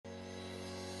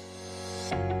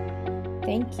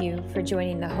Thank you for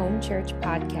joining the Home Church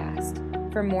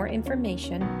podcast. For more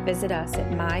information, visit us at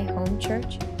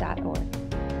myhomechurch.org.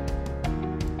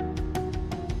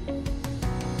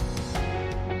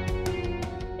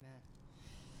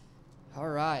 All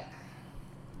right.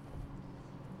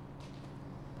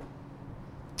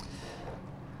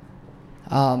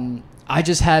 I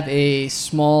just have a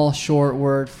small, short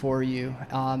word for you,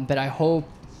 but I hope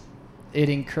it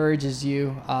encourages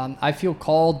you. I feel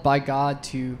called by God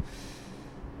to,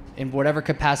 in whatever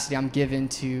capacity I'm given,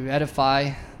 to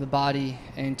edify the body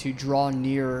and to draw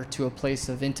nearer to a place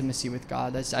of intimacy with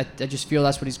God. I just feel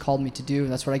that's what He's called me to do.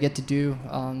 That's what I get to do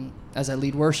as I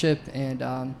lead worship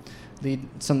and lead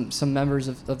some members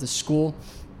of the school.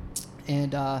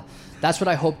 And that's what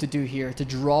I hope to do here, to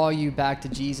draw you back to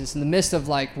Jesus in the midst of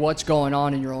like what's going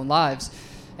on in your own lives.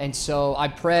 And so I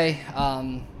pray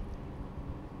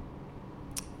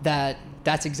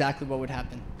that's exactly what would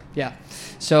happen. Yeah.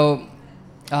 So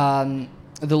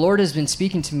the Lord has been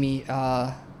speaking to me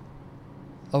a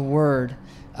word.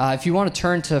 If you want to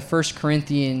turn to 1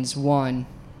 Corinthians 1.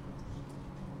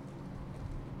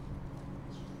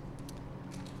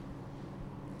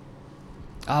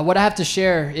 What I have to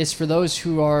share is for those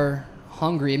who are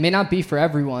hungry. It may not be for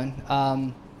everyone.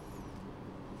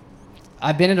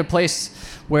 I've been in a place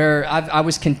where I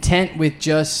was content with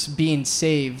just being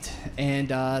saved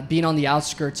and being on the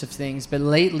outskirts of things. But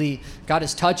lately, God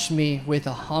has touched me with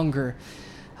a hunger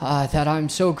that I'm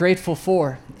so grateful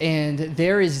for. And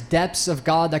there is depths of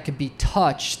God that could be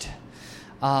touched.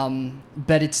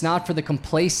 But it's not for the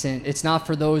complacent. It's not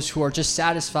for those who are just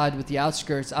satisfied with the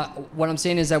outskirts. What I'm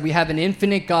saying is that we have an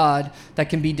infinite God that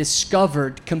can be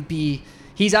discovered,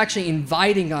 He's actually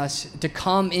inviting us to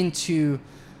come into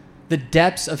the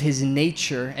depths of His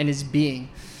nature and His being.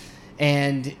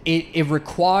 And it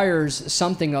requires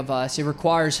something of us. It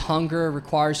requires hunger, it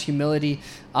requires humility,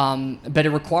 but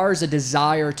it requires a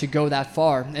desire to go that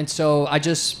far. And so I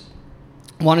just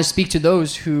want to speak to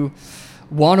those who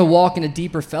want to walk in a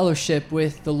deeper fellowship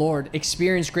with the Lord,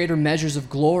 experience greater measures of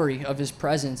glory of His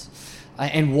presence,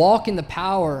 and walk in the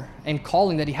power and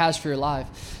calling that He has for your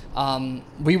life.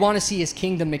 We want to see His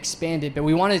kingdom expanded, but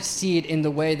we want to see it in the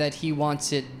way that He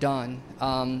wants it done.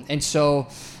 And so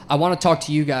I want to talk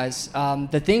to you guys.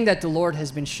 The thing that the Lord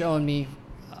has been showing me,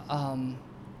 how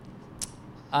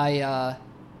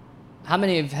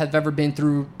many have ever been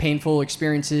through painful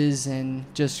experiences and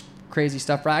just crazy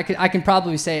stuff, right? I can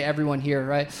probably say everyone here,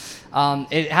 right?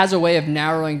 It has a way of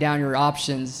narrowing down your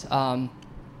options, and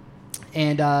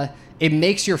it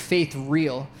makes your faith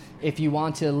real if you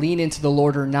want to lean into the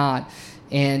Lord or not.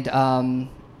 And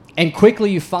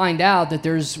quickly you find out that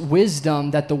there's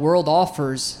wisdom that the world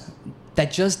offers that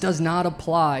just does not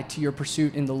apply to your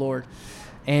pursuit in the Lord.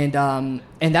 And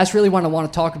that's really what I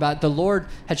want to talk about. The Lord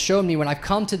had shown me when I've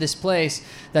come to this place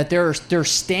that there are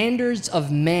standards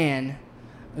of man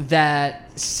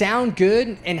that sound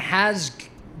good and has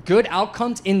good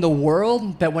outcomes in the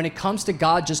world, but when it comes to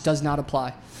God, just does not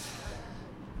apply.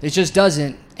 It just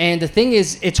doesn't. And the thing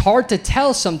is, it's hard to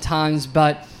tell sometimes,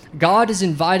 but God is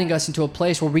inviting us into a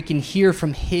place where we can hear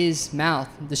from His mouth.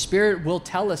 The Spirit will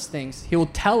tell us things. He will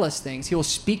tell us things. He will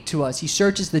speak to us. He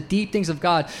searches the deep things of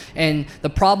God. And the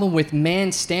problem with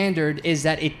man's standard is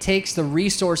that it takes the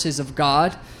resources of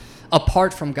God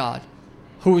apart from God,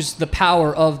 who's the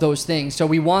power of those things. So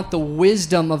we want the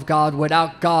wisdom of God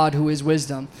without God, who is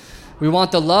wisdom. We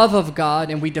want the love of God,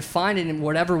 and we define it in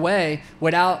whatever way,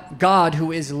 without God,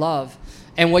 who is love.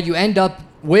 And what you end up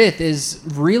with is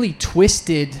really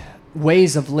twisted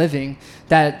ways of living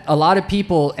that a lot of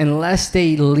people, unless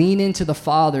they lean into the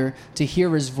Father to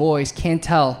hear His voice, can't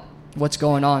tell what's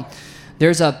going on.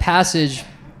 There's a passage,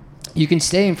 you can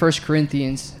stay in 1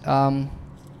 Corinthians, but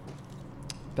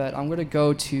I'm going to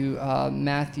go to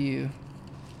Matthew.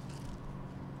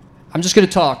 I'm just going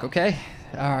to talk, okay?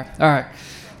 All right.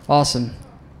 Awesome.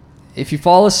 If you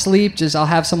fall asleep, I'll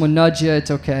have someone nudge you.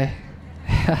 It's okay.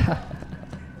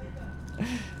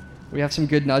 We have some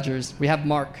good nudgers. We have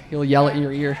Mark. He'll yell at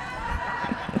your ear.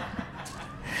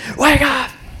 Wake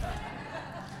up!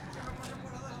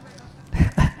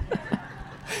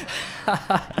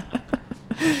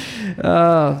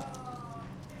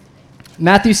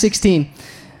 Matthew 16.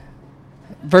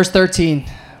 Verse 13,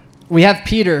 we have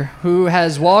Peter, who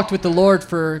has walked with the Lord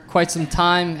for quite some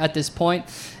time at this point,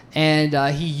 and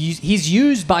he's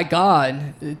used by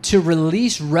God to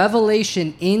release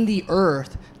revelation in the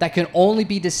earth that can only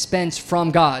be dispensed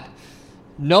from God.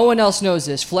 No one else knows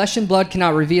this. Flesh and blood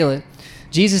cannot reveal it.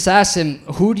 Jesus asked him,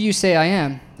 "Who do you say I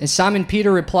am?" And Simon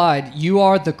Peter replied, "You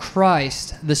are the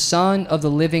Christ, the Son of the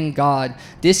living God."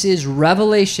 This is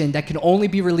revelation that can only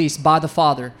be released by the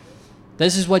Father.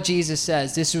 This is what Jesus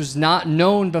says. This was not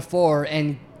known before,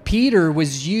 and Peter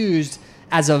was used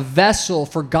as a vessel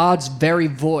for God's very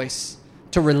voice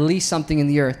to release something in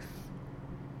the earth.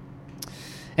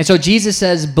 And so Jesus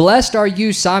says, "Blessed are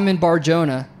you, Simon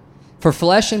Bar-Jonah, for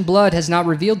flesh and blood has not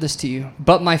revealed this to you,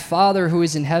 but my Father who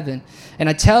is in heaven. And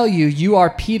I tell you, you are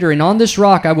Peter, and on this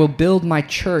rock I will build my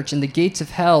church, and the gates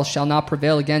of hell shall not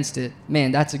prevail against it."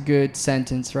 Man, that's a good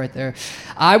sentence right there.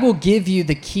 "I will give you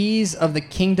the keys of the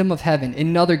kingdom of heaven."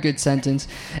 Another good sentence.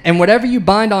 "And whatever you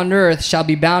bind on earth shall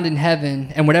be bound in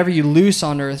heaven, and whatever you loose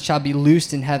on earth shall be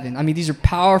loosed in heaven." I mean, these are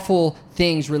powerful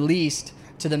things released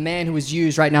to the man who is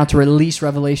used right now to release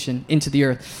revelation into the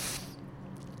earth.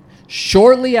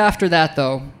 Shortly after that,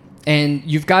 though, and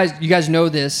you guys know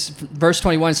this, verse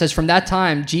 21 says, "From that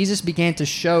time, Jesus began to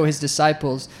show his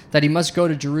disciples that he must go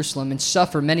to Jerusalem and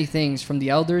suffer many things from the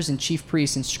elders and chief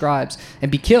priests and scribes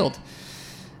and be killed,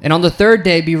 and on the third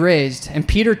day be raised. And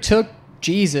Peter took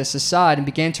Jesus aside and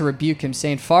began to rebuke him,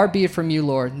 saying, 'Far be it from you,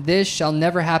 Lord, this shall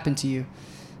never happen to you.'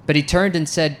 But he turned and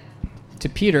said to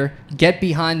Peter, 'Get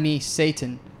behind me,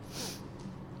 Satan.'"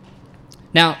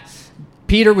 Now,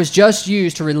 Peter was just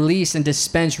used to release and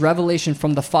dispense revelation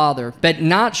from the Father. But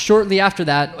not shortly after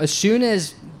that, as soon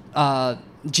as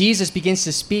Jesus begins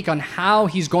to speak on how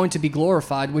he's going to be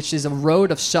glorified, which is a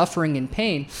road of suffering and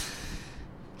pain,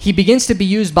 he begins to be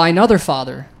used by another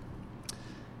father,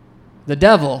 the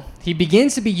devil. He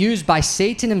begins to be used by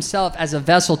Satan himself as a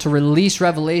vessel to release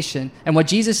revelation. And what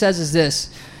Jesus says is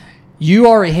this: "You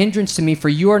are a hindrance to me, for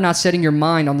you are not setting your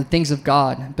mind on the things of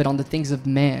God, but on the things of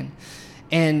man."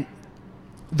 And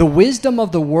the wisdom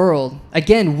of the world,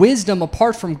 again, wisdom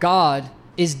apart from God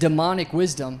is demonic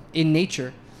wisdom in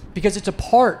nature because it's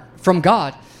apart from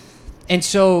God. And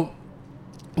so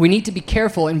we need to be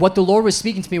careful. And what the Lord was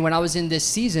speaking to me when I was in this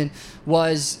season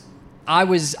was I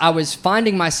was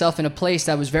finding myself in a place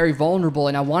that was very vulnerable,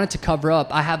 and I wanted to cover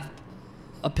up. I have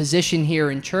a position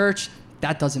here in church.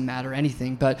 That doesn't matter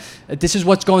anything, but this is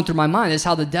what's going through my mind. This is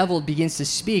how the devil begins to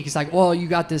speak. It's like, well, you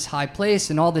got this high place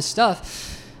and all this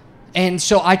stuff. And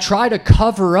so I try to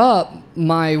cover up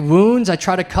my wounds. I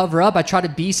try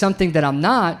to be something that I'm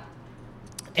not.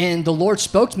 And the Lord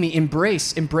spoke to me,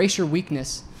 embrace your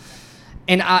weakness.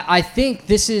 And I think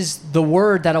this is the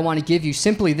word that I want to give you.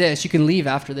 Simply this, you can leave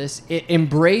after this.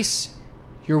 Embrace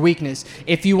your weakness.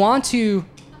 If you want to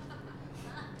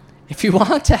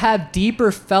have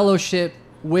deeper fellowship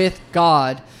with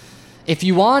God, if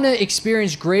you want to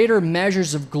experience greater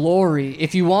measures of glory,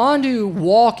 if you want to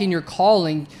walk in your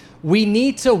calling, we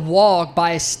need to walk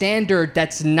by a standard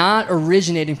that's not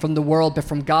originating from the world, but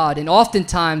from God. And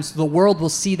oftentimes, the world will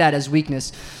see that as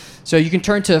weakness. So you can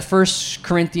turn to 1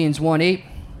 Corinthians 1:8.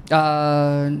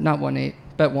 Not 1:8,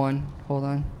 but 1. Hold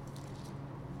on.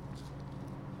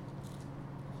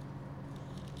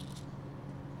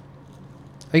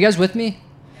 Are you guys with me?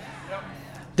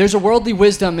 There's a worldly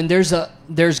wisdom and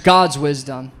there's God's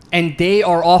wisdom, and they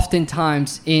are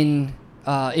oftentimes in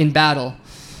battle.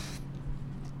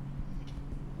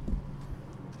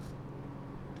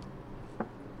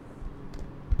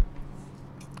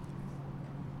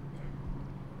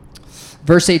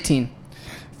 Verse 18,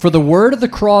 "For the word of the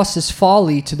cross is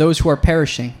folly to those who are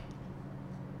perishing,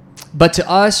 but to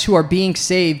us who are being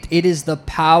saved, it is the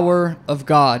power of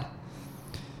God.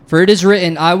 For it is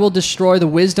written, I will destroy the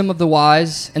wisdom of the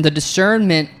wise, and the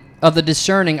discernment of the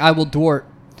discerning I will thwart.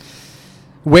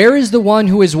 Where is the one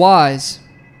who is wise?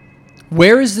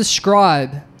 Where is the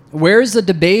scribe? Where is the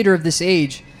debater of this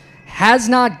age? Has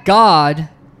not God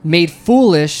made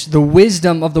foolish the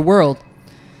wisdom of the world?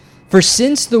 For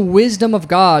since the wisdom of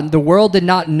God, the world did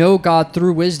not know God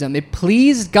through wisdom, it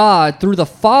pleased God through the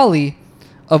folly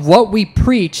of what we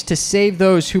preach to save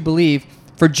those who believe.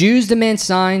 For Jews demand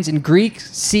signs and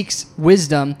Greeks seeks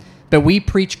wisdom, but we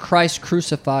preach Christ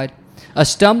crucified, a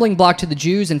stumbling block to the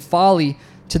Jews and folly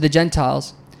to the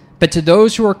Gentiles. But to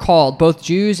those who are called, both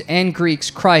Jews and Greeks,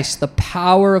 Christ, the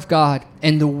power of God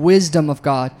and the wisdom of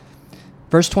God."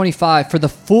 Verse 25, "For the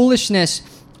foolishness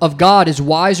of God is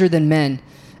wiser than men,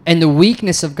 and the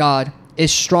weakness of God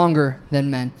is stronger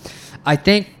than men." I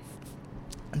think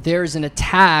there's an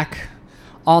attack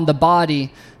on the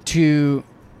body to,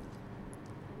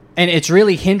 and it's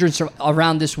really hindrance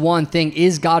around this one thing: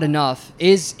 is God enough?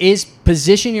 Is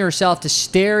positioning yourself to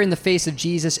stare in the face of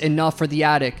Jesus enough for the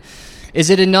addict?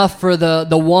 Is it enough for the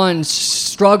one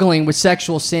struggling with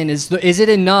sexual sin? Is it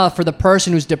enough for the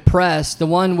person who's depressed, the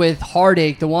one with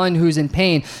heartache, the one who's in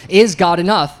pain? Is God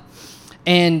enough?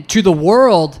 And to the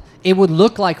world, it would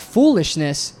look like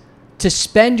foolishness to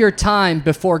spend your time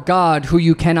before God who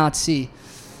you cannot see.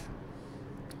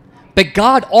 But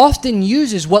God often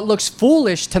uses what looks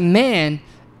foolish to man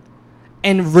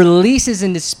and releases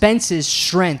and dispenses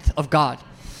strength of God.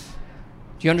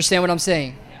 Do you understand what I'm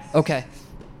saying? Okay.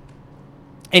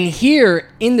 And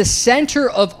here, in the center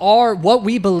of what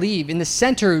we believe, in the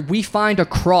center, we find a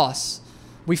cross.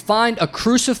 We find a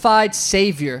crucified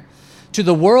Savior. To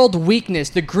the world, weakness.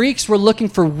 The Greeks were looking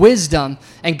for wisdom,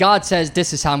 and God says,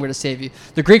 this is how I'm going to save you.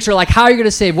 The Greeks are like, how are you going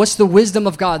to save? What's the wisdom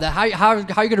of God? How are you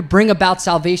going to bring about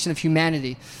salvation of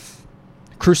humanity?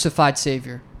 Crucified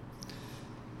Savior.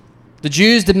 The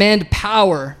Jews demand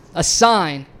power, a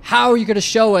sign. How are you going to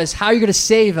show us? How are you going to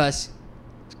save us?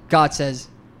 God says,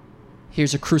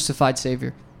 here's a crucified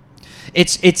Savior.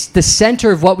 It's the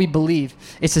center of what we believe.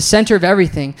 It's the center of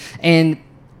everything.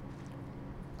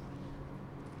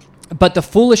 But the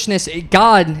foolishness, it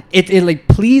like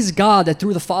pleased God that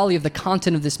through the folly of the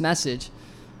content of this message,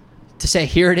 to say,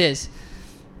 here it is.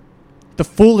 The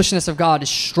foolishness of God is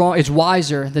strong, is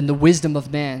wiser than the wisdom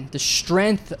of man. The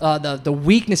strength, the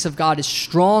weakness of God is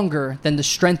stronger than the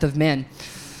strength of man.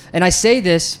 And I say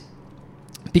this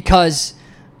because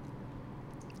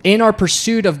in our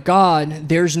pursuit of God,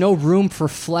 there's no room for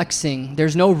flexing.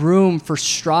 There's no room for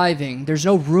striving. There's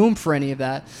no room for any of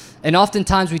that. And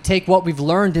oftentimes we take what we've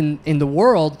learned in the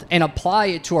world and apply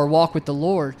it to our walk with the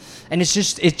Lord. And it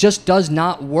just does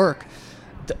not work.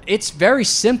 It's very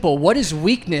simple. What is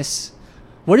weakness?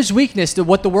 What is weakness?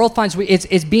 What the world finds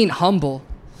it's being humble.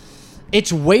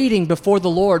 It's waiting before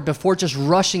the Lord before just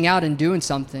rushing out and doing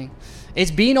something. It's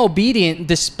being obedient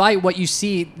despite what you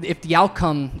see, if the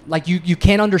outcome, like you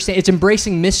can't understand. It's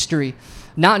embracing mystery,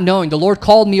 not knowing. The Lord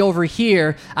called me over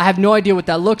here. I have no idea what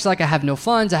that looks like. I have no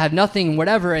funds. I have nothing,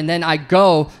 whatever. And then I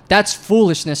go. That's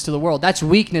foolishness to the world. That's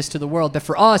weakness to the world. But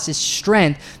for us, it's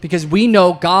strength because we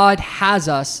know God has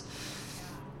us.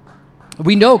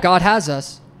 We know God has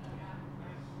us.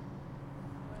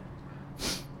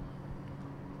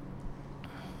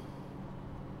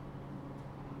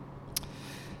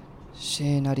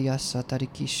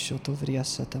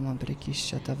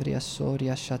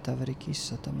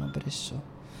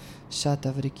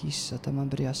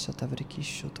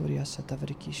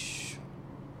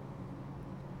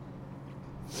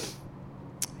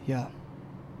 Yeah.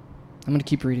 I'm going to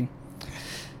keep reading.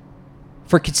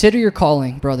 For consider your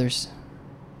calling, brothers.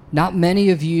 Not many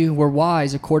of you were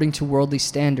wise according to worldly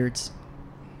standards.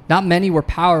 Not many were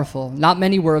powerful. Not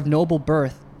many were of noble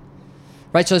birth.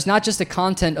 Right? So it's not just the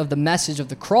content of the message of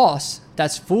the cross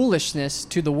that's foolishness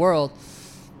to the world,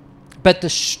 but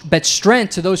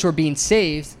strength to those who are being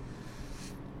saved.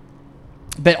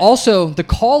 But also the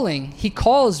calling. He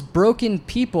calls broken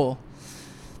people.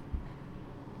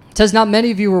 It says, not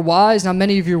many of you were wise, not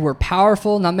many of you were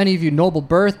powerful, not many of you noble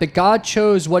birth, but God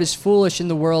chose what is foolish in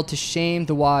the world to shame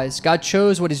the wise. God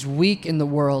chose what is weak in the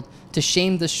world to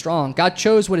shame the strong. God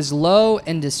chose what is low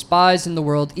and despised in the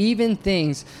world, even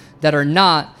things that are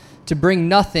not, to bring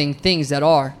nothing things that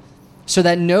are, so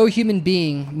that no human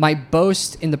being might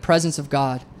boast in the presence of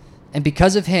God. And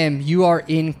because of him, you are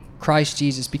in Christ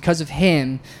Jesus. Because of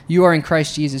him, you are in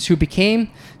Christ Jesus, who became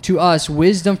to us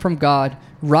wisdom from God,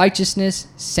 righteousness,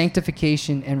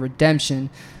 sanctification, and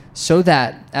redemption, so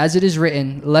that, as it is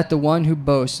written, let the one who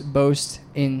boasts boast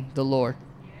in the Lord.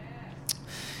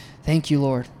 Thank you,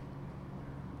 Lord.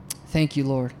 Thank you,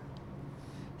 Lord.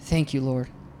 Thank you, Lord.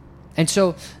 And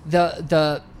so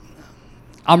I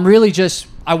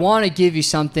want to give you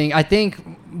something. I think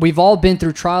we've all been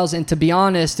through trials, and to be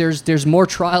honest, there's more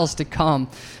trials to come.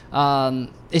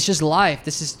 It's just life.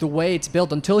 This is the way it's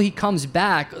built. Until he comes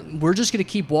back, we're just going to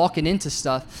keep walking into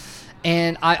stuff.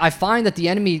 And I find that the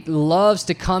enemy loves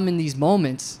to come in these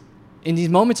moments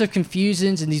of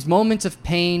confusions, in these moments of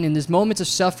pain, in these moments of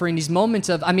suffering, these moments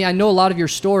of, I know a lot of your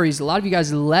stories, a lot of you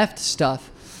guys left stuff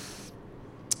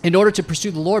in order to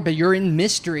pursue the Lord, but you're in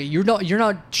mystery. You're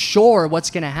not sure what's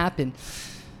going to happen.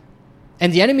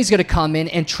 And the enemy's going to come in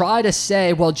and try to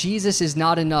say, well, Jesus is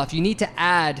not enough. You need to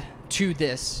add to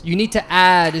this. You need to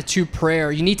add to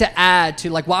prayer. You need to add to,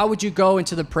 like, why would you go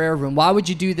into the prayer room? Why would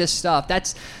you do this stuff?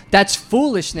 That's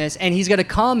foolishness. And he's going to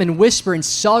come and whisper in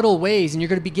subtle ways, and you're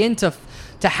going to begin to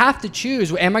have to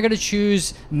choose. Am I going to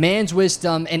choose man's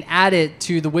wisdom and add it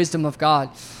to the wisdom of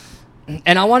God?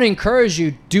 And I want to encourage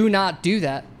you, do not do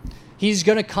that. He's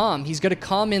going to come. He's going to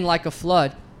come in like a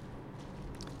flood.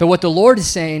 But what the Lord is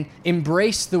saying,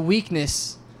 embrace the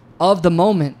weakness of the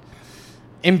moment.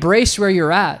 Embrace where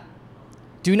you're at.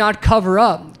 Do not cover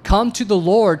up. Come to the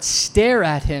Lord, stare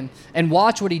at him, and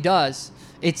watch what he does.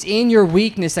 It's in your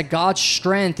weakness that God's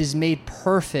strength is made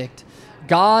perfect.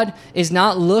 God is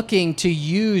not looking to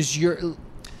use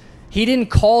He didn't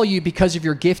call you because of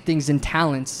your giftings and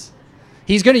talents.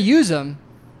 He's going to use them.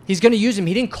 He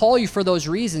didn't call you for those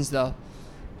reasons, though.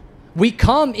 We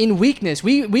come in weakness.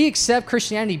 We accept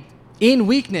Christianity in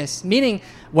weakness, meaning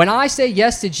when I say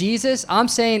yes to Jesus, I'm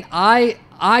saying I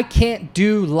can't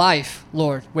do life,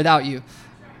 Lord, without you.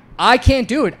 I can't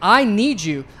do it. I need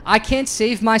you. I can't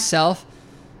save myself.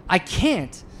 I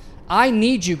can't. I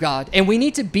need you, God. And we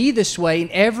need to be this way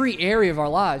in every area of our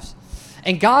lives.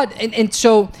 And God, and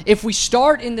so if we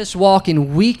start in this walk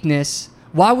in weakness,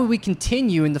 why would we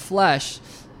continue in the flesh?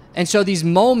 And so these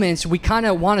moments, we kind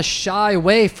of want to shy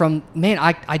away from, man,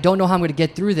 I don't know how I'm going to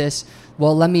get through this.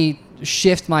 Well, let me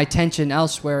shift my attention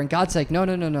elsewhere. And God's like,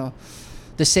 no.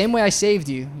 The same way I saved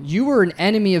you, you were an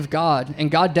enemy of God, and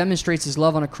God demonstrates his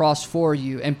love on a cross for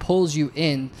you and pulls you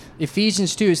in.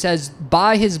 Ephesians 2 says,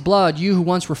 by his blood, you who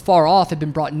once were far off have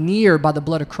been brought near by the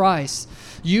blood of Christ.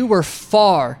 You were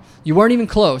far. You weren't even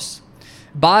close.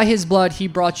 By his blood, he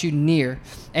brought you near.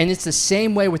 And it's the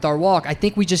same way with our walk. I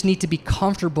think we just need to be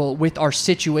comfortable with our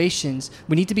situations.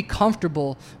 We need to be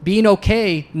comfortable being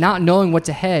okay, not knowing what's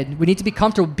ahead. We need to be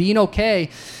comfortable being okay,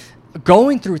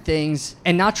 going through things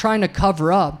and not trying to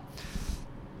cover up.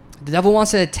 The devil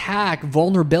wants to attack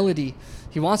vulnerability.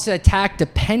 He wants to attack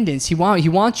dependence. He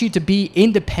wants you to be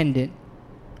independent.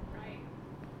 Right.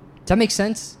 Does that make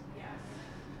sense?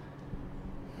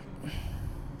 Yes.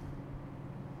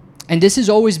 And this has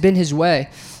always been his way.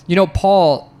 You know,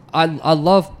 Paul, I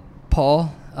love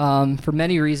Paul for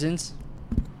many reasons.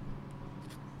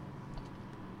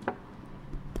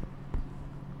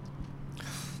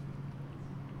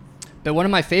 But one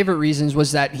of my favorite reasons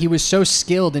was that he was so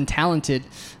skilled and talented.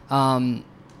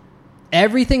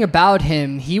 Everything about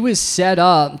him, he was set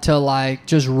up to like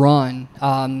just run.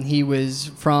 He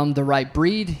was from the right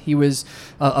breed. He was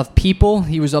of people.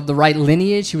 He was of the right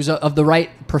lineage. He was of the right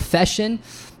profession.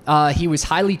 He was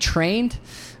highly trained.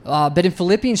 But in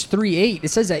Philippians 3:8, it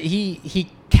says that he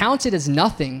counted as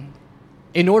nothing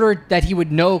in order that he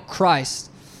would know Christ.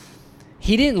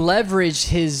 He didn't leverage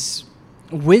his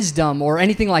wisdom or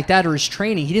anything like that, or his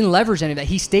training. He didn't leverage any of that.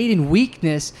 He stayed in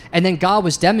weakness, and then God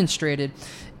was demonstrated.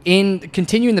 In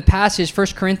continuing the passage,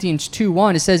 1 Corinthians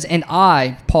 2:1, it says, and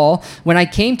I, Paul, when I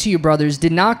came to you, brothers,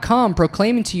 did not come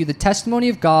proclaiming to you the testimony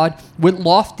of God with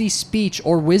lofty speech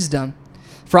or wisdom.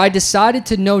 For I decided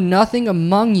to know nothing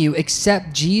among you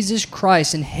except Jesus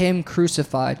Christ and him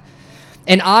crucified.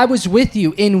 And I was with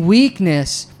you in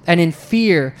weakness and in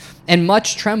fear and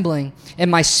much trembling.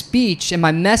 And my speech and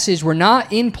my message were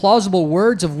not in plausible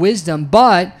words of wisdom,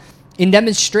 but in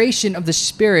demonstration of the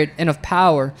Spirit and of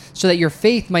power, so that your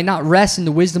faith might not rest in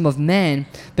the wisdom of men,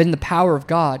 but in the power of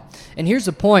God. And here's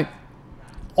the point.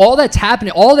 All that's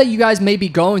happening, all that you guys may be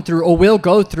going through or will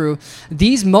go through,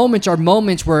 these moments are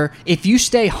moments where if you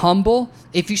stay humble,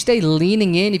 if you stay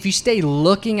leaning in, if you stay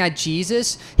looking at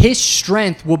Jesus, his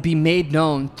strength will be made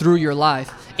known through your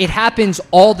life. It happens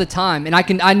all the time. And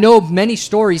I know many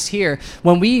stories here.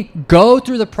 When we go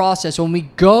through the process, when we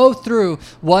go through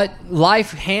what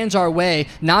life hands our way,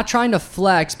 not trying to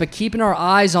flex, but keeping our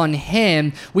eyes on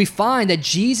him, we find that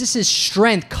Jesus'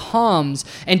 strength comes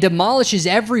and demolishes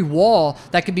every wall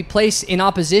that could be placed in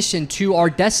opposition to our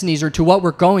destinies or to what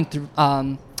we're going through.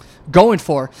 Going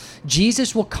for.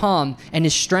 Jesus will come and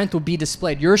his strength will be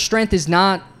displayed. Your strength is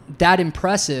not that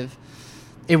impressive.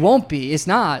 It won't be. It's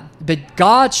not. But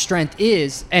God's strength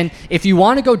is. And if you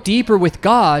want to go deeper with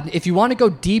God, if you want to go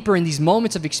deeper in these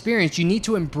moments of experience, you need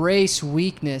to embrace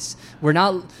weakness. We're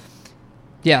not...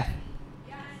 Yeah.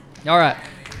 All right.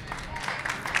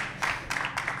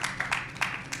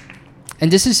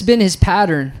 And this has been his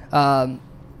pattern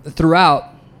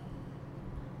throughout.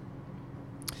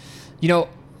 You know,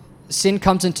 sin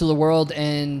comes into the world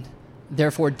and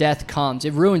therefore death comes.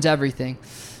 It ruins everything.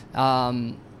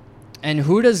 And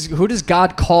who does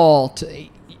God call to?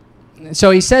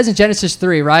 So he says in Genesis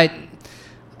 3, right?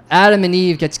 Adam and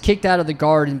Eve gets kicked out of the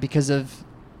garden because of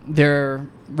their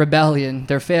rebellion,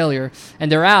 their failure,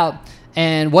 and they're out.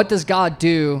 And what does God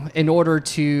do in order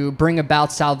to bring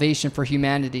about salvation for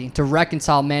humanity, to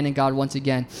reconcile man and God once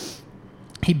again?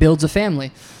 He builds a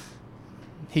family.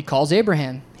 He calls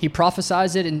Abraham. He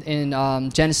prophesies it in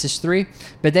Genesis 3,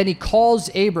 but then he calls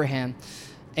Abraham.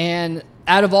 And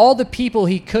out of all the people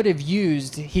he could have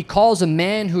used, he calls a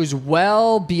man who's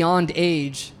well beyond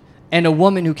age and a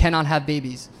woman who cannot have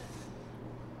babies.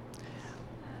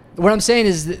 What I'm saying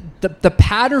is the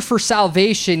pattern for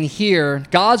salvation here,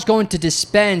 God's going to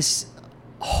dispense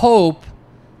hope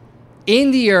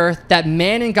in the earth that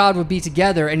man and God would be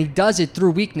together, and he does it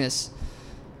through weakness.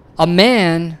 A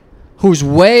man who's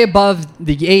way above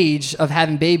the age of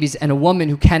having babies and a woman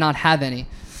who cannot have any.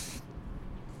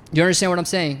 You understand what I'm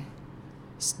saying?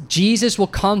 Jesus will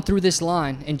come through this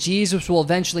line, and Jesus will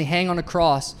eventually hang on a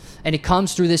cross, and it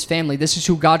comes through this family. This is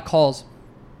who God calls.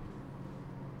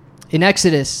 In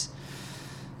Exodus,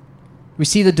 we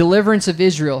see the deliverance of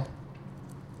Israel.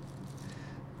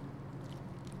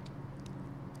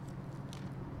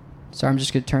 Sorry, I'm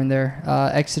just going to turn there.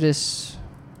 Exodus.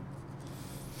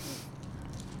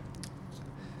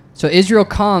 So Israel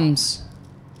comes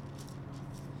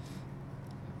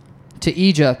to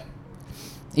Egypt.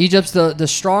 Egypt's the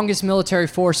strongest military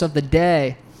force of the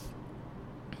day.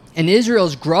 And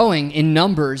Israel's growing in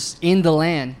numbers in the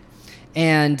land.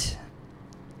 And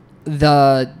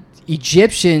the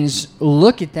Egyptians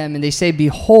look at them and they say,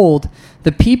 "Behold,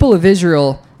 the people of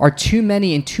Israel are too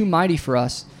many and too mighty for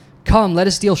us. Come, let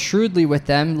us deal shrewdly with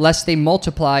them, lest they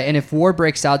multiply, and if war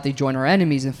breaks out, they join our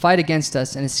enemies and fight against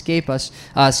us and escape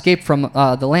from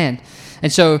the land."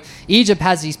 And so Egypt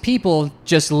has these people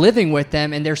just living with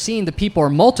them, and they're seeing the people are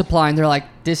multiplying. They're like,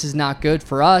 this is not good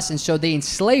for us. And so they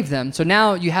enslave them. So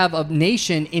now you have a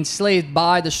nation enslaved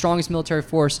by the strongest military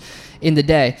force in the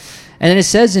day. And then it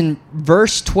says in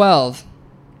verse 12,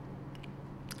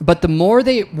 "But the more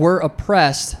they were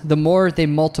oppressed, the more they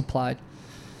multiplied."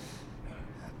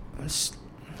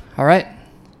 All right.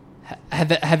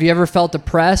 Have you ever felt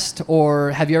depressed,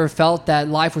 or have you ever felt that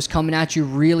life was coming at you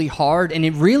really hard, and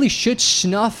it really should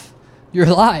snuff your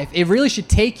life? It really should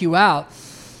take you out.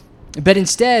 But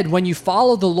instead, when you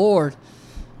follow the Lord,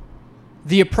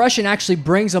 the oppression actually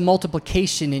brings a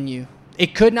multiplication in you.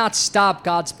 It could not stop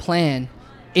God's plan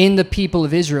in the people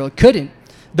of Israel. It couldn't.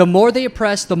 The more they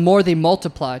oppressed, the more they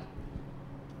multiplied.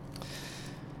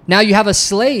 Now you have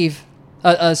slaves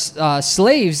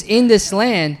in this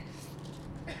land.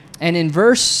 And in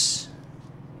verse,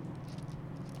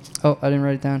 I didn't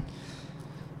write it down.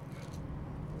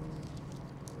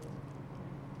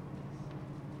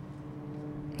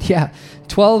 Yeah,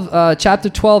 chapter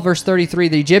 12, verse 33,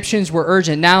 the Egyptians were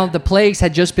urgent. Now the plagues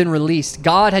had just been released.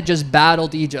 God had just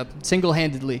battled Egypt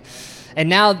single-handedly. And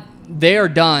now they are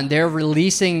done. They're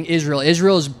releasing Israel.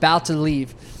 Israel is about to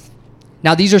leave.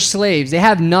 Now these are slaves. They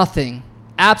have nothing,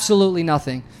 absolutely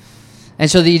nothing. And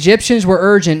so the Egyptians were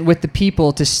urgent with the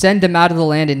people to send them out of the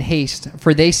land in haste,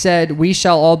 for they said, "We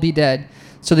shall all be dead."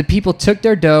 So the people took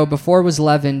their dough before it was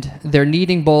leavened, their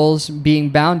kneading bowls being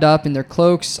bound up in their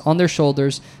cloaks on their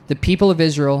shoulders. The people of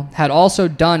Israel had also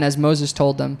done as Moses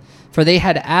told them, for they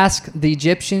had asked the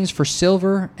Egyptians for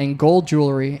silver and gold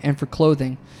jewelry and for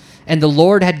clothing. And the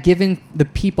Lord had given the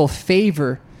people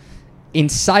favor in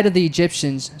sight of the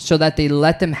Egyptians, so that they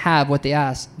let them have what they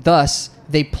asked. Thus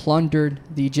they plundered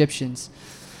the Egyptians.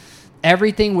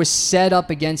 Everything was set up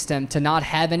against them to not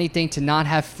have anything, to not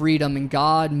have freedom, and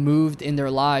God moved in their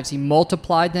lives. He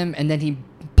multiplied them, and then he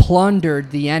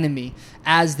plundered the enemy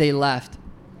as they left.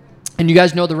 And you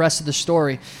guys know the rest of the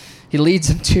story. He leads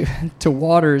them to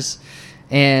waters,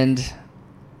 and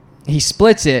he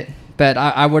splits it, but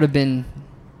I would have been,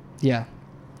 I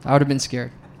would have been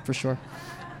scared, for sure.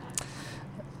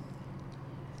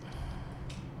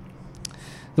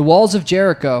 The walls of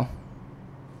Jericho.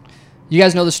 You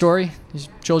guys know the story? It's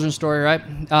a children's story, right?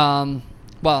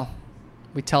 Well,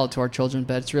 we tell it to our children,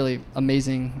 but it's really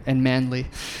amazing and manly.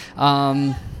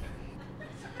 Come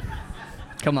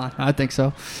on, I think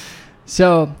so.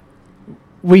 So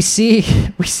we see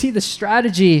the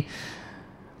strategy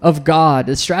of God,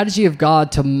 the strategy of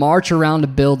God to march around a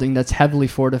building that's heavily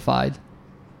fortified.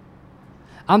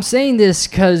 I'm saying this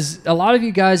because a lot of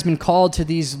you guys have been called to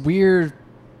these weird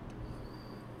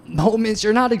moments.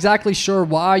 You're not exactly sure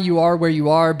why you are where you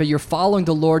are, but you're following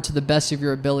the Lord to the best of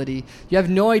your ability. You have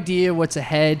no idea what's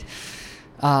ahead.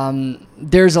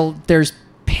 There's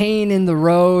pain in the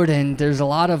road, and there's a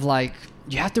lot of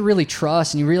you have to really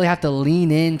trust, and you really have to lean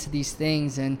into these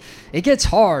things, and it gets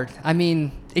hard.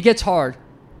 It gets hard.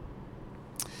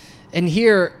 And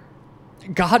here,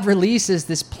 God releases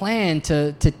this plan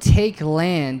to take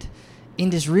land in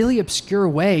this really obscure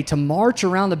way, to march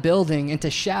around the building and to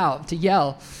shout, to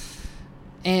yell.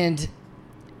 And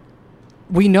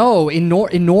we know in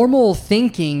normal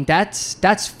thinking,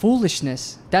 that's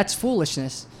foolishness. That's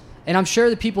foolishness. And I'm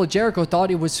sure the people of Jericho thought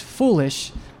it was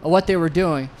foolish what they were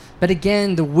doing. But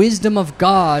again, the wisdom of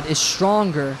God is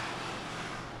stronger.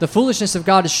 The foolishness of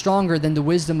God is stronger than the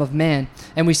wisdom of man.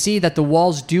 And we see that the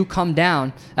walls do come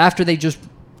down after they just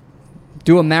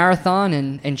do a marathon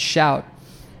and shout.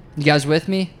 You guys with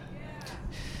me?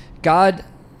 God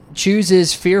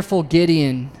chooses fearful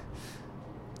Gideon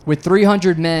with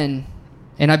 300 men,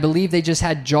 and I believe they just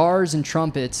had jars and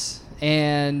trumpets,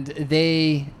 and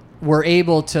they were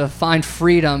able to find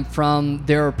freedom from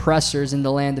their oppressors in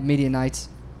the land of Midianites.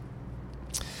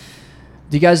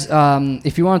 Do you guys,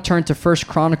 if you want to turn to 1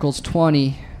 Chronicles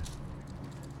 20,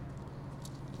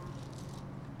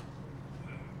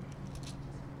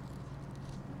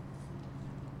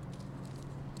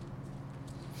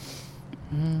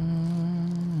 All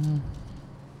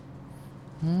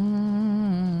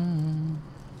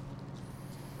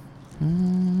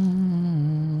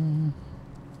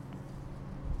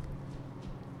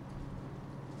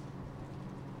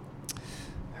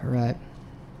right.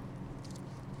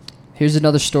 Here's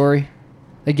another story.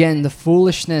 Again, the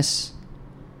foolishness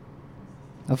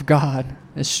of God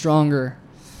is stronger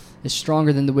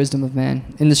than the wisdom of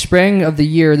man. In the spring of the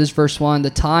year, this verse 1, the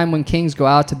time when kings go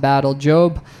out to battle,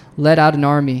 Job led out an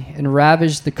army and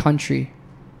ravaged the country.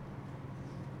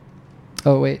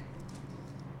 Oh, wait.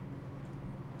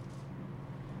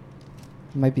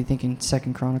 I might be thinking 2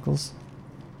 Chronicles.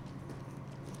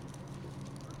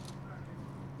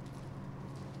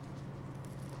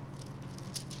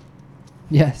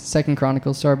 Yeah, 2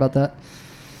 Chronicles. Sorry about that.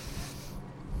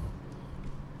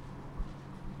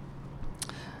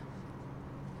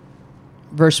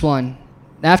 Verse 1.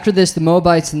 After this, the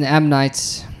Moabites and the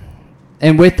Ammonites,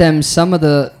 and with them some of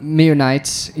the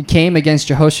Meunites, came against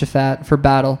Jehoshaphat for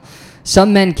battle.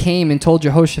 Some men came and told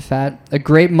Jehoshaphat, a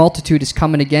great multitude is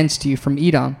coming against you from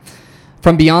Edom,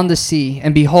 from beyond the sea.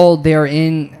 And behold, they are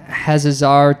in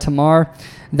Hazazar Tamar,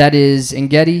 that is En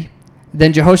Gedi.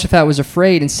 Then Jehoshaphat was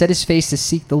afraid and set his face to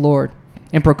seek the Lord,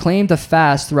 and proclaimed a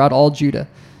fast throughout all Judah.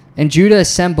 And Judah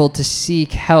assembled to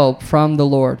seek help from the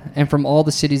Lord, and from all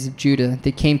the cities of Judah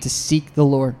they came to seek the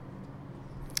Lord.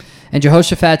 And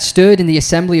Jehoshaphat stood in the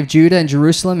assembly of Judah and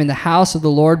Jerusalem in the house of the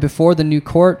Lord before the new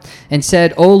court, and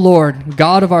said, O Lord,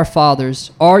 God of our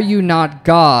fathers, are you not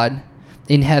God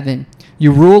in heaven?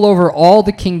 You rule over all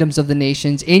the kingdoms of the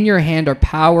nations. In your hand are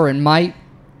power and might,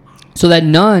 so that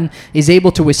none is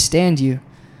able to withstand you.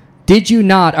 Did you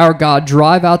not, our God,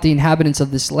 drive out the inhabitants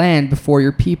of this land before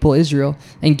your people Israel,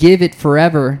 and give it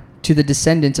forever to the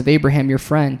descendants of Abraham your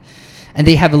friend? And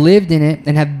they have lived in it,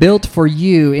 and have built for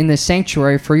you in the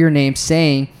sanctuary for your name,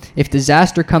 saying, if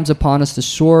disaster comes upon us, the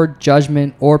sword,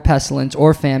 judgment, or pestilence,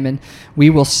 or famine, we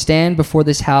will stand before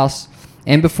this house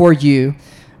and before you,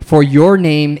 for your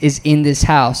name is in this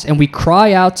house. And we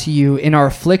cry out to you in our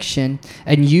affliction,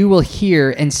 and you will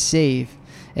hear and save.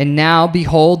 And now,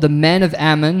 behold, the men of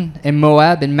Ammon and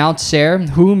Moab and Mount Seir,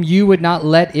 whom you would not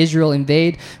let Israel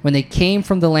invade when they came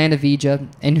from the land of Egypt,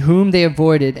 and whom they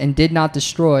avoided and did not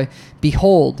destroy,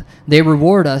 behold, they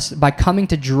reward us by coming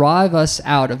to drive us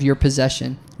out of your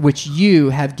possession, which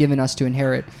you have given us to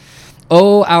inherit.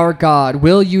 O our God,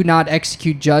 will you not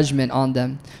execute judgment on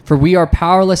them? For we are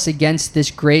powerless against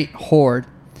this great horde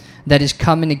that is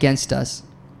coming against us.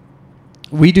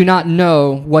 We do not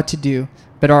know what to do,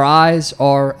 but our eyes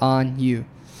are on you.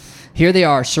 Here they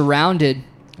are, surrounded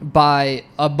by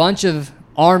a bunch of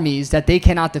armies that they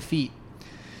cannot defeat.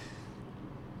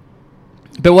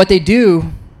 But what they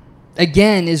do,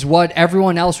 again, is what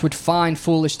everyone else would find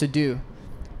foolish to do.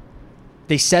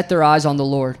 They set their eyes on the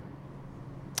Lord.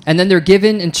 And then they're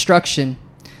given instruction.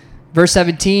 Verse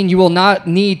 17, you will not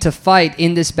need to fight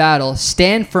in this battle.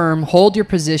 Stand firm, hold your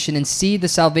position, and see the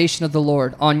salvation of the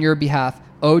Lord on your behalf,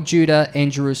 O Judah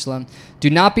and Jerusalem. Do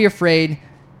not be afraid,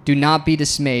 do not be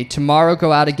dismayed. Tomorrow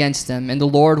go out against them, and the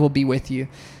Lord will be with you.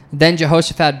 Then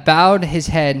Jehoshaphat bowed his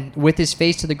head with his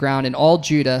face to the ground, and all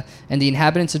Judah and the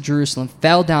inhabitants of Jerusalem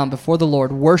fell down before the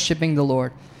Lord, worshiping the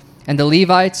Lord. And the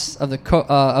Levites of the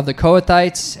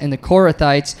Kohathites and the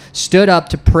Korathites stood up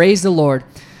to praise the Lord,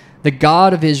 the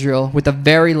God of Israel, with a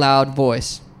very loud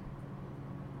voice.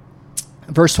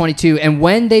 Verse 22, and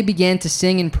when they began to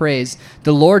sing and praise,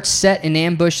 the Lord set an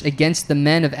ambush against the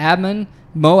men of Ammon,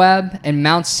 Moab, and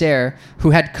Mount Seir, who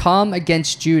had come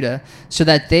against Judah, so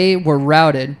that they were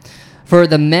routed. For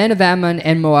the men of Ammon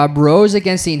and Moab rose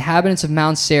against the inhabitants of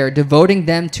Mount Seir, devoting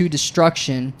them to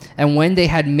destruction. And when they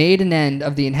had made an end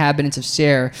of the inhabitants of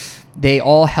Seir, they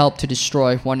all helped to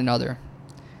destroy one another.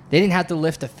 They didn't have to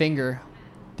lift a finger.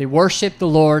 They worshiped the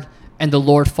Lord, and the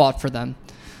Lord fought for them.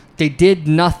 They did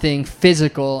nothing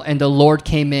physical, and the Lord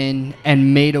came in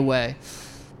and made a way.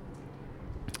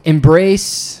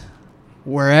 Embrace,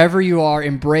 wherever you are,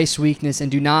 embrace weakness,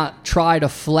 and do not try to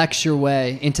flex your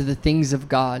way into the things of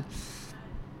God.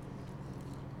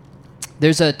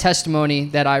 There's a testimony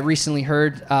that I recently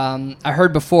heard. I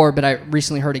heard before, but I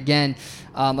recently heard again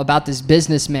about this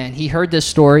businessman. He heard this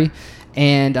story,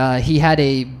 and he had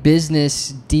a business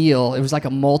deal. It was like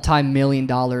a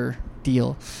multi-million-dollar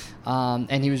deal,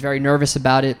 and he was very nervous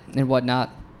about it and whatnot.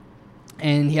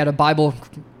 And he had a Bible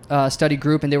study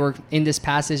group, and they were in this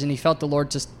passage, and he felt the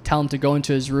Lord just tell him to go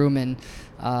into his room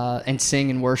and sing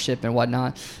and worship and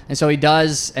whatnot. And so he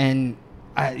does, and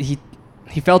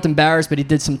he felt embarrassed, but he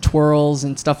did some twirls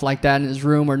and stuff like that in his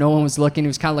room where no one was looking. He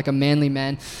was kind of like a manly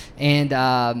man. And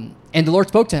the Lord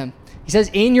spoke to him. He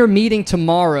says, in your meeting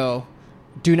tomorrow,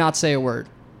 do not say a word.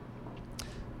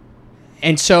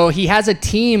 And so he has a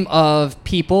team of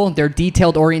people. They're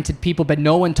detailed-oriented people, but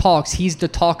no one talks. He's the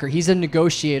talker. He's a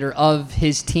negotiator of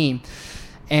his team.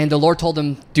 And the Lord told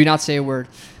him, do not say a word.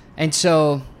 And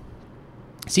so,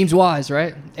 seems wise,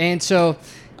 right? And so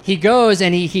he goes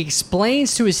and he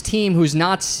explains to his team who's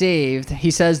not saved. He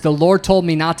says, the Lord told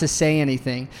me not to say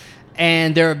anything.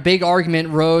 And their big argument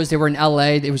rose. They were in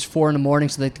LA. It was 4 a.m,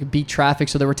 so they could beat traffic.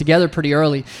 So they were together pretty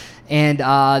early. And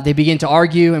they begin to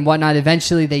argue and whatnot.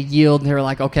 Eventually, they yield. And they were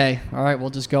like, okay, all right, we'll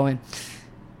just go in.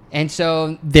 And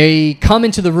so they come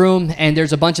into the room, and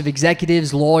there's a bunch of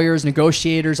executives, lawyers,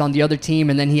 negotiators on the other team,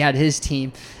 and then he had his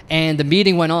team. And the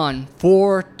meeting went on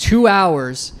for 2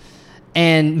 hours.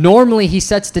 And normally he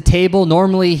sets the table.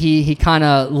 Normally he kind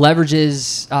of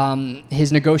leverages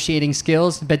his negotiating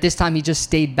skills. But this time he just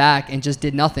stayed back and just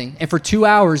did nothing. And for 2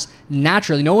 hours,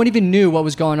 naturally, no one even knew what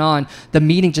was going on. The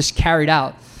meeting just carried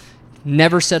out.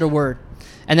 Never said a word.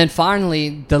 And then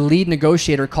finally, the lead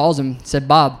negotiator calls him, said,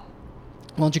 Bob,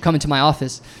 why don't you come into my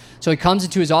office? So he comes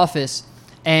into his office,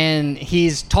 and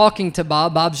he's talking to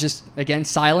Bob. Bob's just, again,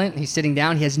 silent. He's sitting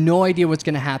down. He has no idea what's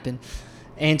going to happen.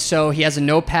 And so he has a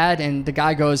notepad, and the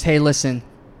guy goes, hey, listen,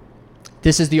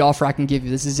 this is the offer I can give you.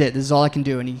 This is it. This is all I can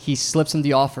do. And he slips him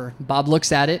the offer. Bob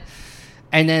looks at it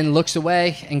and then looks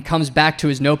away and comes back to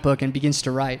his notebook and begins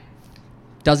to write.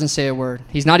 Doesn't say a word.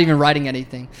 He's not even writing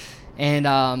anything.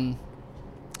 And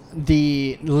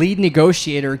the lead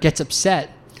negotiator gets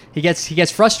upset. He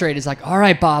gets frustrated. He's like, all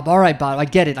right, Bob, I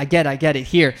get it.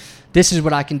 Here, this is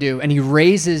what I can do. And he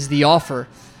raises the offer.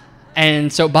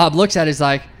 And so Bob looks at it, he's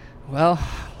like, well,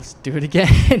 let's do it again.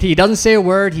 He doesn't say a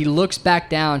word. He looks back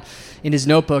down in his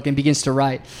notebook and begins to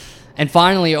write. And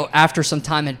finally, after some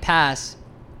time had passed,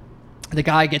 the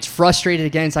guy gets frustrated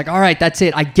again. He's like, all right, that's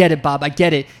it. I get it, Bob. I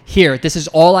get it. Here, this is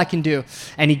all I can do.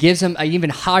 And he gives him an even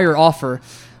higher offer.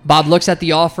 Bob looks at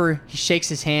the offer. He shakes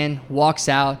his hand, walks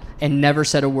out, and never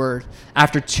said a word.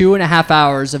 After 2.5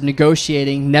 hours of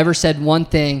negotiating, never said one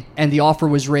thing, and the offer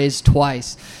was raised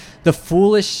twice. The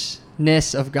foolishness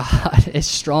of God is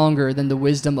stronger than the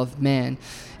wisdom of man.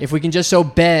 If we can just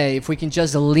obey, if we can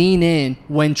just lean in,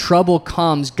 when trouble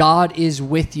comes, God is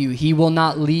with you. He will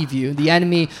not leave you. The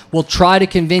enemy will try to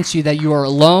convince you that you are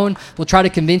alone, will try to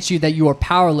convince you that you are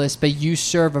powerless, but you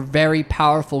serve a very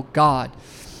powerful God.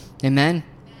 Amen?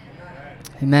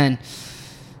 Amen.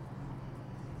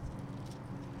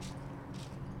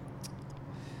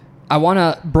 I want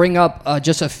to bring up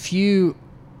just a few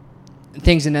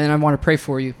things, and then I want to pray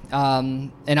for you.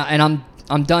 And I'm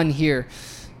done here.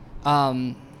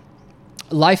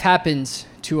 Life happens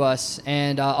to us,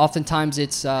 and oftentimes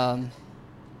it's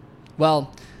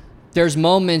there's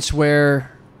moments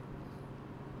where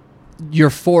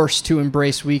you're forced to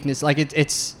embrace weakness. Like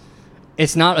it's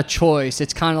not a choice.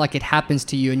 It's kind of like it happens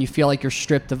to you, and you feel like you're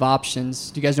stripped of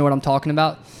options. Do you guys know what I'm talking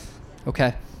about?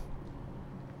 Okay.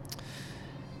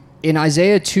 In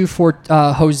Hosea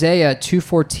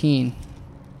 2:14,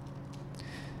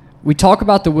 we talk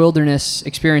about the wilderness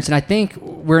experience, and I think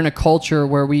we're in a culture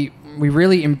where we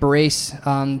really embrace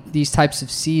these types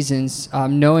of seasons,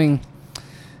 knowing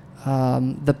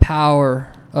the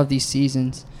power of these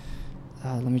seasons.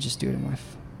 Let me just do it in my...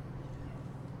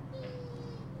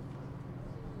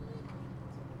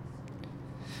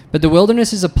 But the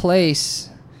wilderness is a place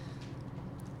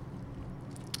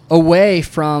away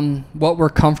from what we're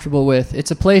comfortable with. It's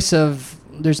a place of,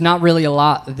 there's not really a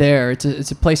lot there.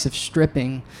 It's a place of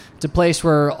stripping. It's a place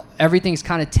where everything's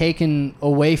kind of taken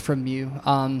away from you.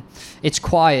 It's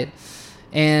quiet.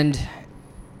 And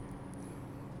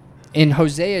in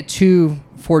Hosea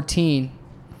 2:14,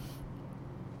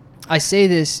 I say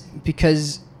this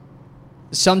because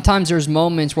sometimes there's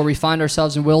moments where we find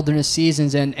ourselves in wilderness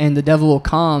seasons, and the devil will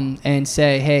come and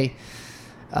say, hey,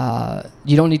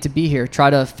 you don't need to be here. Try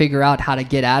to figure out how to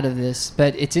get out of this.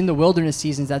 But it's in the wilderness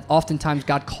seasons that oftentimes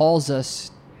God calls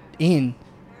us in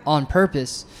on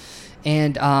purpose.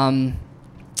 And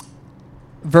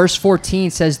verse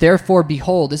 14 says, therefore,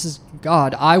 behold, this is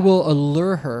God, I will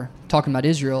allure her, talking about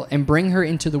Israel, and bring her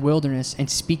into the wilderness and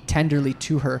speak tenderly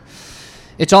to her.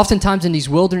 It's oftentimes in these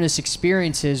wilderness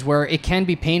experiences where it can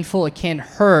be painful, it can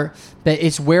hurt, but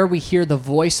it's where we hear the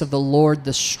voice of the Lord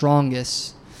the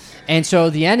strongest. And so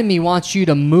the enemy wants you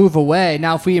to move away.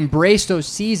 Now, if we embrace those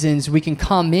seasons, we can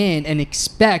come in and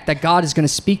expect that God is going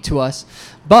to speak to us.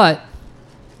 But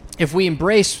if we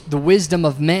embrace the wisdom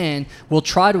of man, we'll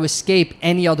try to escape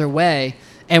any other way,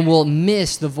 and we'll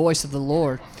miss the voice of the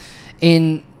Lord.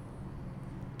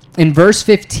 In verse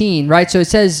 15, right? So it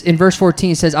says in verse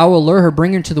 14, it says, I will allure her,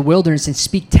 bring her to the wilderness, and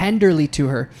speak tenderly to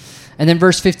her. And then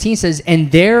verse 15 says,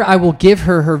 and there I will give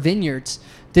her her vineyards.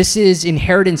 This is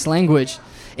inheritance language.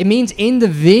 It means in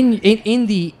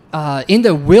the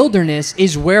wilderness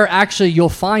is where actually you'll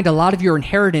find a lot of your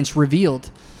inheritance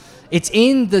revealed. It's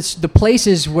in the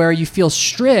places where you feel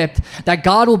stripped that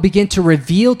God will begin to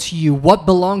reveal to you what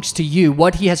belongs to you,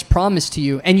 what he has promised to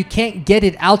you. And you can't get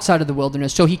it outside of the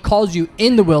wilderness. So he calls you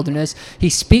in the wilderness.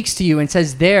 He speaks to you and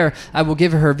says, there I will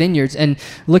give her vineyards. And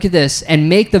look at this. And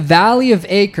make the valley of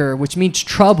Achor, which means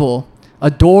trouble, a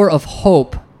door of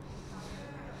hope.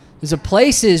 There's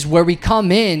places where we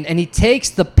come in and he takes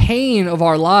the pain of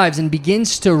our lives and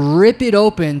begins to rip it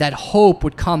open that hope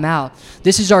would come out.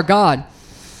 This is our God.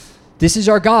 This is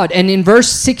our God. And in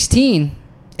verse 16,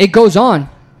 it goes on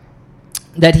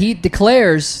that he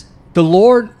declares, the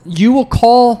Lord, you will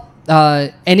call,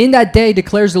 and in that day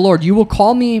declares the Lord, you will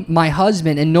call me my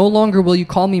husband, and no longer will you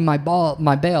call me my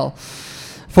Baal.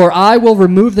 For I will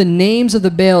remove the names of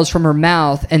the Baals from her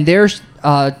mouth, and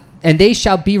they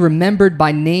shall be remembered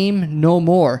by name no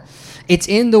more. It's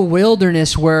in the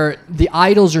wilderness where the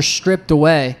idols are stripped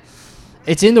away.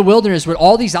 It's in the wilderness where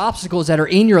all these obstacles that are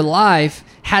in your life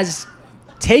has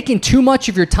taken too much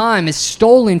of your time, has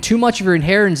stolen too much of your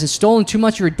inheritance, has stolen too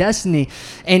much of your destiny.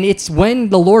 And it's when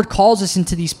the Lord calls us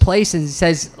into these places and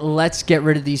says, let's get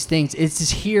rid of these things.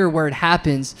 It's here where it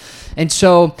happens. And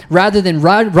so rather than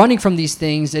running from these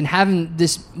things and having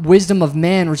this wisdom of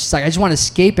man, which is like, I just want to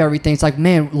escape everything. It's like,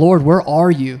 man, Lord, where are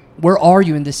you? Where are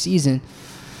you in this season?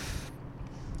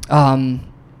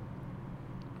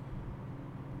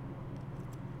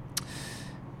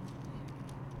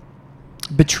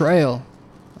 Betrayal.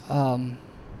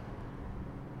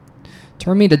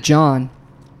 Turn me to John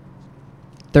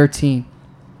 13.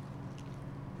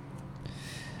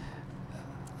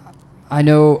 I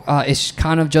know it's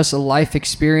kind of just a life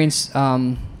experience.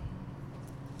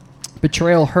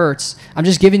 Betrayal hurts. I'm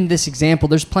just giving this example.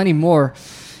 There's plenty more.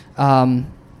 In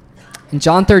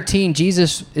John 13,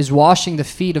 Jesus is washing the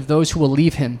feet of those who will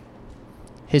leave him.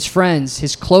 His friends,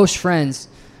 his close friends.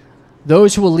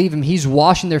 Those who will leave him, he's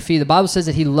washing their feet. The Bible says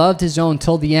that he loved his own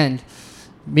till the end,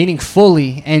 meaning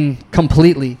fully and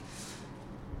completely.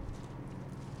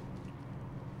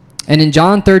 And in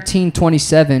John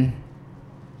 13:27,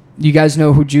 you guys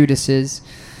know who Judas is.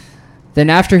 Then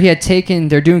after he had taken,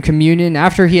 they're doing communion.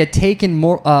 After he had taken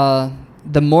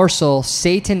the morsel,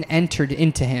 Satan entered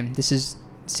into him. This is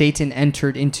Satan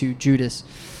entered into Judas.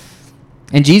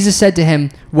 And Jesus said to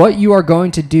him, what you are going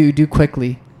to do, do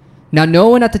quickly. Now no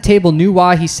one at the table knew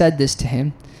why he said this to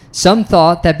him. Some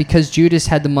thought that because Judas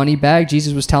had the money bag,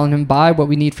 Jesus was telling him, buy what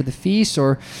we need for the feast,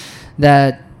 or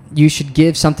that you should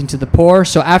give something to the poor.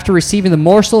 So after receiving the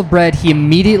morsel of bread, he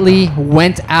immediately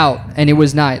went out, and it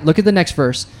was night. Look at the next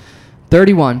verse,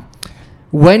 31.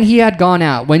 When he had gone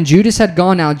out, when Judas had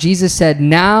gone out, Jesus said,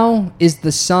 now is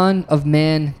the Son of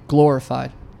Man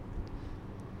glorified.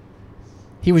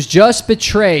 He was just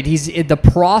betrayed. He's in the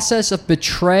process of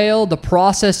betrayal, the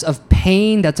process of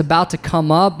pain that's about to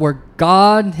come up, where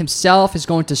God himself is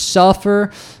going to suffer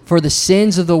for the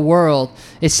sins of the world.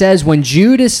 It says when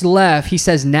Judas left, he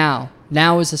says, now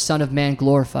is the Son of Man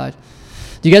glorified.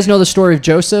 Do you guys know the story of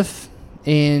Joseph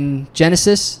in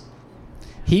Genesis?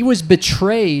 He was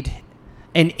betrayed,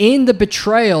 and in the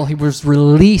betrayal, he was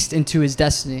released into his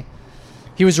destiny.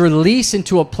 He was released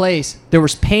into a place. There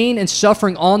was pain and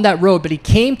suffering on that road, but he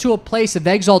came to a place of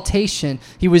exaltation.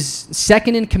 He was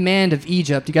second in command of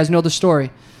Egypt. You guys know the story.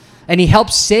 And he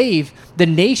helped save the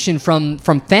nation from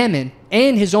famine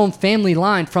and his own family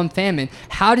line from famine.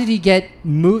 How did he get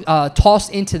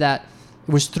tossed into that?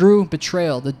 It was through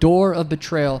betrayal. The door of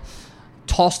betrayal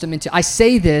tossed him into. I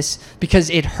say this because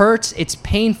it hurts, it's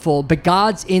painful, but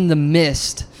God's in the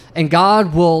midst. And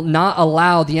God will not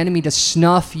allow the enemy to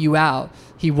snuff you out.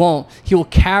 He won't. He will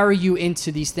carry you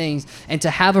into these things. And to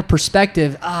have a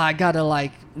perspective, I gotta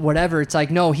whatever. It's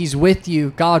like, no, he's with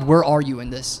you. God, where are you in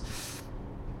this?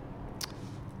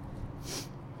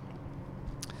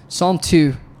 Psalm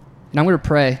 2. And I'm going to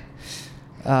pray.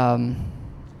 I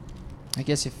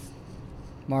guess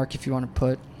Mark, if you want to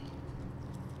put.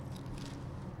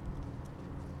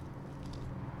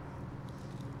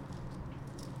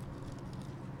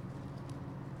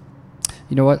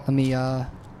 You know what? Let me,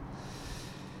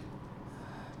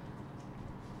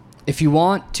 if you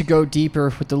want to go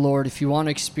deeper with the Lord, if you want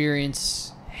to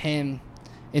experience him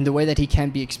in the way that he can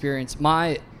be experienced,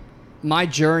 my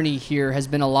journey here has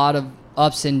been a lot of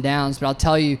ups and downs, but I'll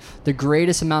tell you, the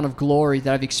greatest amount of glory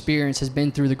that I've experienced has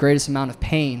been through the greatest amount of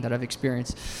pain that I've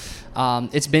experienced.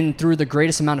 It's been through the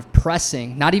greatest amount of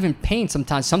pressing, not even pain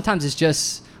sometimes. Sometimes it's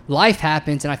just life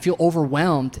happens and I feel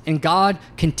overwhelmed, and God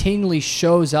continually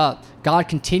shows up. God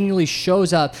continually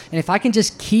shows up. And if I can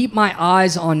just keep my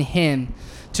eyes on him,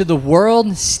 To the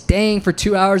world, staying for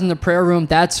 2 hours in the prayer room,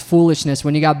 that's foolishness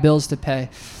when you got bills to pay.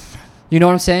 You know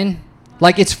what I'm saying?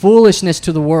 Like, it's foolishness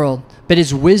to the world, but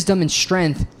it's wisdom and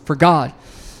strength for God.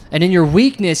 And in your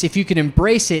weakness, if you can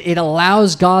embrace it, it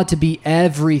allows God to be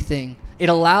everything. It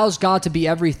allows God to be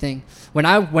everything. When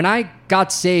I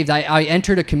got saved, I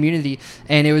entered a community,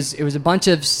 and it was a bunch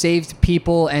of saved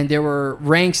people, and there were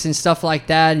ranks and stuff like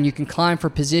that, and you can climb for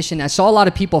position. I saw a lot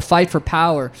of people fight for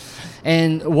power,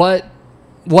 and what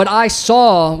I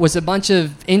saw was a bunch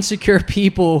of insecure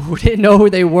people who didn't know who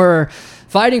they were,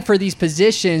 fighting for these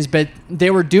positions, but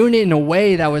they were doing it in a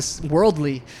way that was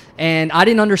worldly. And I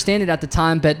didn't understand it at the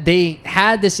time, but they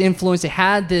had this influence, they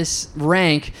had this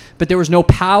rank, but there was no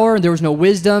power, there was no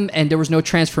wisdom, and there was no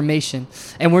transformation.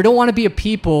 And we don't want to be a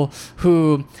people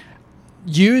who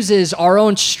uses our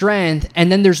own strength,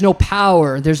 and then there's no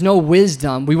power, there's no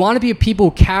wisdom. We want to be a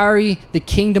people who carry the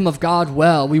kingdom of God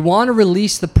well. We want to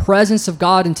release the presence of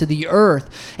God into the earth,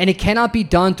 and it cannot be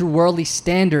done through worldly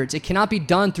standards. It cannot be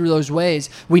done through those ways.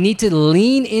 We need to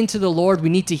lean into the Lord. We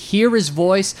need to hear his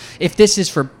voice. If this is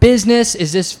for business,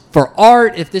 is this for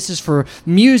art, if this is for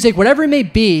music, whatever it may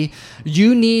be,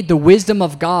 you need the wisdom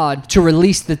of God to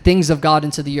release the things of God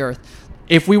into the earth.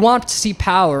 If we want to see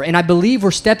power, and I believe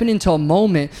we're stepping into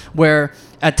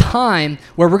a time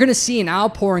where we're going to see an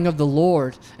outpouring of the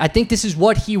Lord. I think this is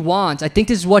what he wants. I think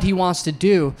this is what he wants to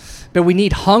do. But we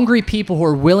need hungry people who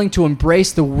are willing to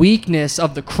embrace the weakness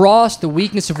of the cross, the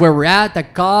weakness of where we're at,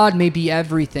 that God may be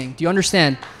everything. Do you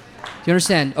understand? Do you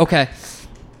understand? Okay.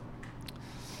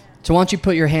 So why don't you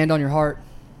put your hand on your heart?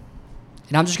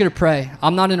 And I'm just going to pray.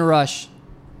 I'm not in a rush.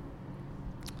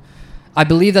 I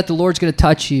believe that the Lord's going to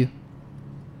touch you.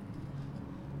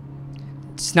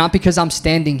 It's not because I'm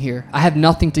standing here. I have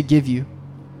nothing to give you.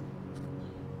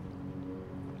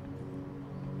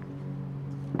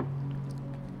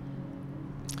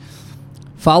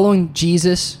 Following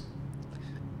Jesus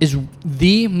is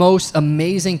the most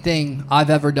amazing thing I've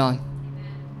ever done.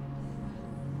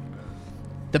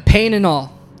 The pain and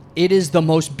all, it is the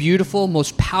most beautiful,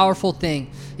 most powerful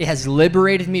thing. It has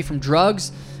liberated me from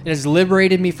drugs. It has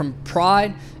liberated me from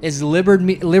pride. It has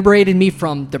liberated me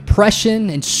from depression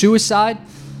and suicide.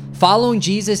 Following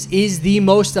Jesus is the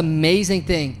most amazing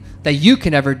thing that you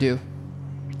can ever do.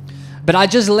 But I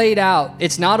just laid out,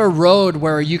 it's not a road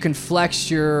where you can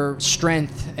flex your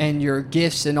strength and your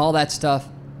gifts and all that stuff.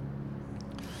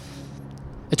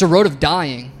 It's a road of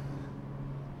dying.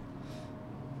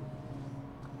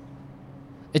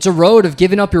 It's a road of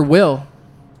giving up your will,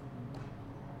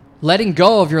 letting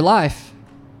go of your life.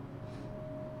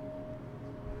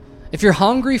 If you're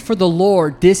hungry for the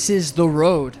Lord, this is the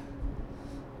road.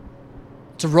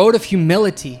 It's a road of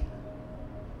humility.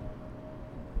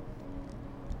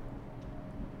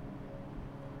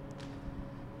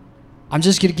 I'm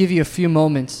just going to give you a few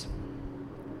moments.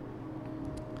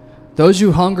 Those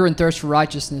who hunger and thirst for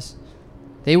righteousness,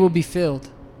 they will be filled.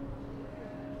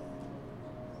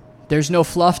 There's no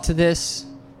fluff to this.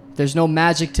 There's no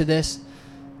magic to this.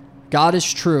 God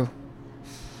is true.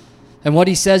 And what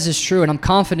he says is true, and I'm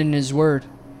confident in his word.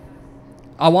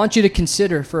 I want you to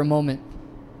consider for a moment.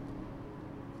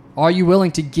 Are you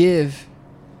willing to give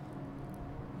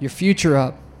your future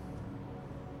up?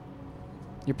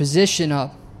 Your position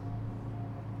up?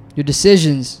 Your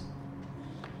decisions?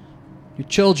 Your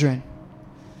children?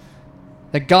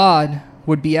 That God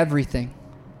would be everything?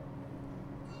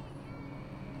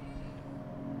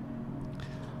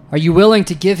 Are you willing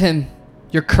to give him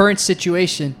your current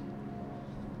situation?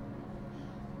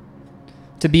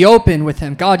 To be open with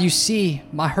him. God, you see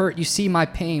my hurt, you see my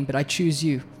pain, but I choose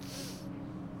you.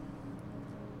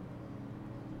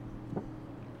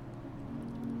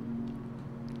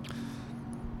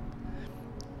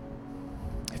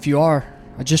 If you are,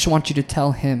 I just want you to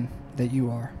tell him that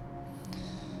you are.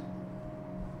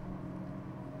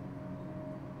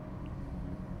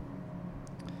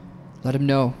 Let him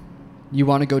know you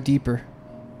want to go deeper.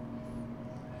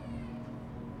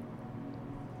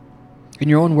 In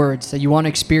your own words, that you want to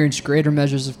experience greater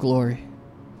measures of glory.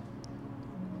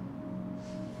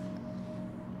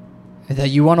 And that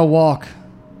you want to walk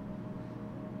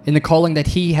in the calling that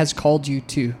he has called you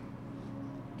to,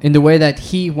 in the way that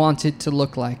he wants it to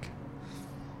look like.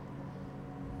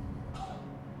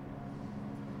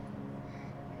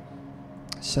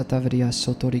 Satavriya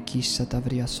sotorikish,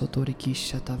 satavriya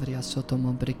sotorikish, satavriya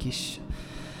sotomombrikish.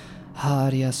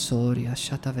 Haria soria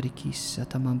shatavrikis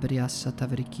satamambria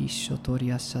satavrikis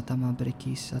sotoria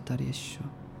satamambrikis sataresho.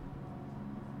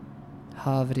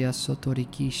 Havria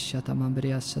sotorikis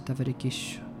satamambria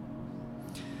satavrikis.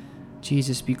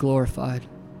 Jesus, be glorified.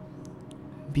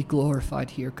 Be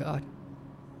glorified here, God.